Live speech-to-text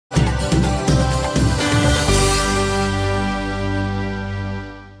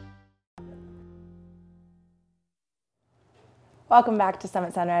Welcome back to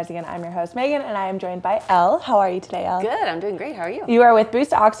Summit Sunrise again. I'm your host, Megan, and I am joined by Elle. How are you today, Elle? Good, I'm doing great. How are you? You are with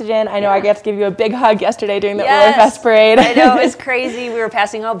Boost Oxygen. I know I got to give you a big hug yesterday during the Ullerfest parade. I know, it was crazy. We were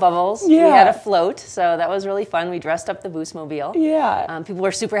passing out bubbles. Yeah. We had a float, so that was really fun. We dressed up the Boost Mobile. Yeah. People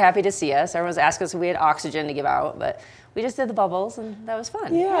were super happy to see us. Everyone was asking us if we had oxygen to give out, but we just did the bubbles, and that was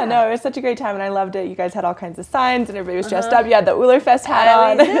fun. Yeah, no, it was such a great time, and I loved it. You guys had all kinds of signs, and everybody was dressed up. You had the Ullerfest hat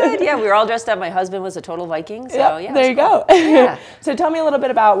on. We did. Yeah, we were all dressed up. My husband was a total Viking, so yeah. There you go. Yeah. So tell me a little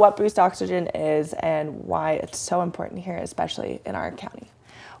bit about what Boost Oxygen is and why it's so important here, especially in our county.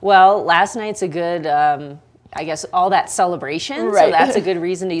 Well, last night's a good, I guess, all that celebration, right. So that's a good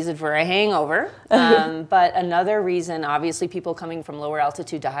reason to use it for a hangover. But another reason, obviously, people coming from lower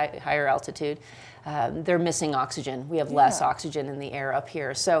altitude to higher altitude, they're missing oxygen. We have less oxygen in the air up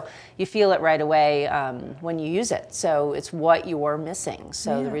here. So you feel it right away when you use it. So it's what you're missing.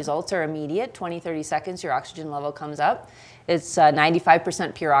 So the results are immediate. 20, 30 seconds, your oxygen level comes up. It's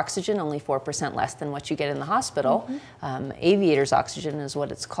 95% pure oxygen, only 4% less than what you get in the hospital. Aviator's oxygen is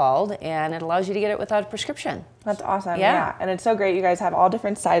what it's called, and it allows you to get it without a prescription. That's awesome. Yeah. And it's so great. You guys have all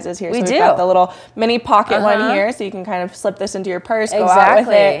different sizes here. We so do. We've got the little mini pocket one here, so you can kind of slip this into your purse, go out with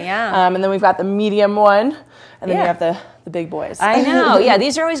it. Yeah. And then we've got the medium one, and then we have the big boys. I know. Yeah,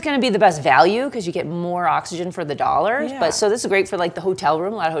 these are always going to be the best value because you get more oxygen for the dollars. Yeah. But so this is great for like the hotel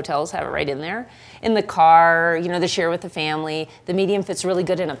room. A lot of hotels have it right in there. In the car, you know, to share with the family. The medium fits really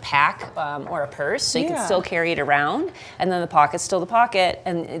good in a pack or a purse, so you can still carry it around. And then the pocket's still the pocket.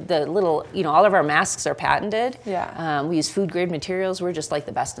 And the little, you know, all of our masks are patented. Yeah. We use food grade materials. We're just like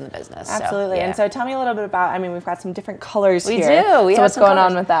the best in the business. Absolutely. So, And so tell me a little bit about, I mean, we've got some different colors here. We do. So what's going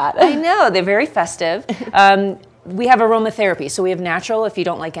on with that? I know. They're very festive. We have aromatherapy, so we have natural if you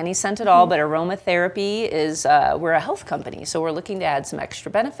don't like any scent at all, but aromatherapy is, we're a health company, so we're looking to add some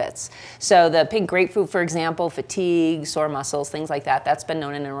extra benefits. So the pink grapefruit, for example, fatigue, sore muscles, things like that, that's been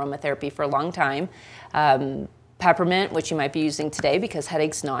known in aromatherapy for a long time. Peppermint, which you might be using today because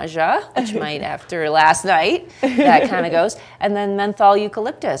headaches, nausea, which might after last night, that kind of goes. And then menthol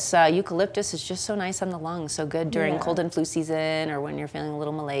eucalyptus. Eucalyptus is just so nice on the lungs, so good during cold and flu season or when you're feeling a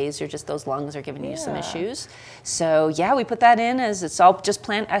little malaise or just those lungs are giving you some issues. So yeah, we put that in as it's all just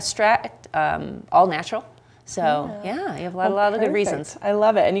plant extract, all natural. So yeah, you have a lot of good reasons. I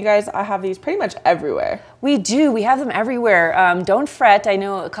love it. And you guys have these pretty much everywhere. We do. We have them everywhere. Don't fret. I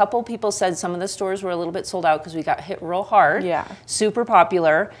know a couple people said some of the stores were a little bit sold out because we got hit real hard. Yeah. Super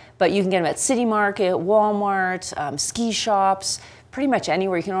popular. But you can get them at City Market, Walmart, ski shops, pretty much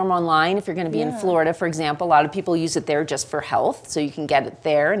anywhere. You can order them online if you're going to be in Florida, for example. A lot of people use it there just for health, so you can get it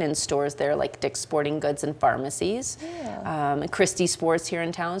there and in stores there like Dick's Sporting Goods and pharmacies. And Christie Sports here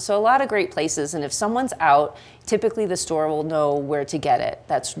in town. So a lot of great places. And if someone's out, typically the store will know where to get it.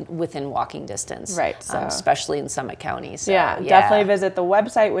 That's within walking distance. Right. So. Especially in Summit County. So, definitely visit the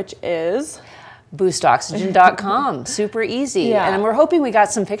website, which is boostoxygen.com. Super easy. Yeah. And we're hoping we got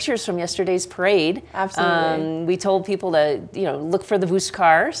some pictures from yesterday's parade. Absolutely. We told people to, you know, look for the Boost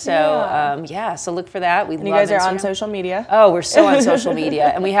car. So, so look for that. And you guys are on social media. Oh, we're so on social media.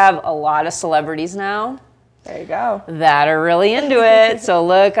 And we have a lot of celebrities now. There you go. That are really into it. So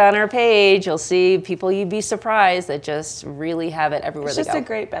look on our page. You'll see people you'd be surprised that just really have it everywhere they go. It's just a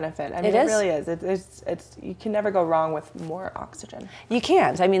great benefit. I mean, it really is. It's you can never go wrong with more oxygen. You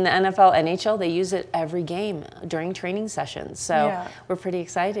can't. I mean, the NFL, NHL, they use it every game during training sessions. So we're pretty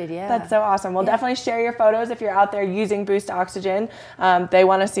excited, That's so awesome. Well, definitely share your photos if you're out there using Boost Oxygen. They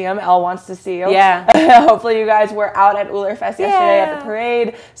want to see them. Elle wants to see you. Yeah. Hopefully you guys were out at Ullerfest yesterday at the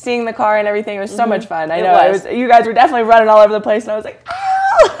parade, seeing the car and everything. It was so much fun. I know. You guys were definitely running all over the place, and I was like, ah!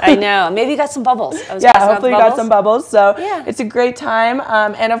 I know. Maybe you got some bubbles. Hopefully you got some bubbles. So it's a great time.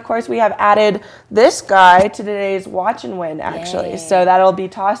 And of course, we have added this guy to today's Watch and Win, actually. So that'll be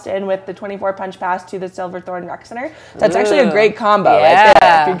tossed in with the 24 punch pass to the Silverthorne Rec Center. That's actually a great combo right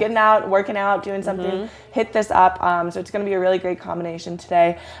there. If you're getting out, working out, doing something, hit this up. So it's going to be a really great combination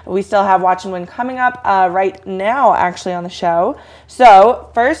today. We still have Watch and Win coming up right now, actually, on the show. So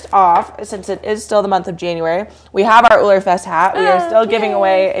first off, since it is still the month of January, we have our Ullerfest hat. We are still giving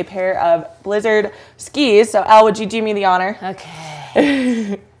away a pair of Blizzard skis. So Elle, would you do me the honor?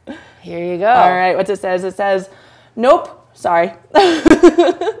 Okay. Here you go. All right. What's it says? It says, nope. Sorry.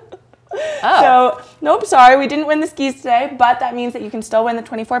 So, nope, sorry, we didn't win the skis today, but that means that you can still win the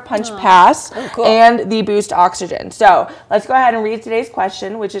 24 punch pass and the Boost Oxygen. So, let's go ahead and read today's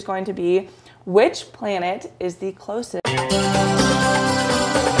question, which is going to be, which planet is the closest?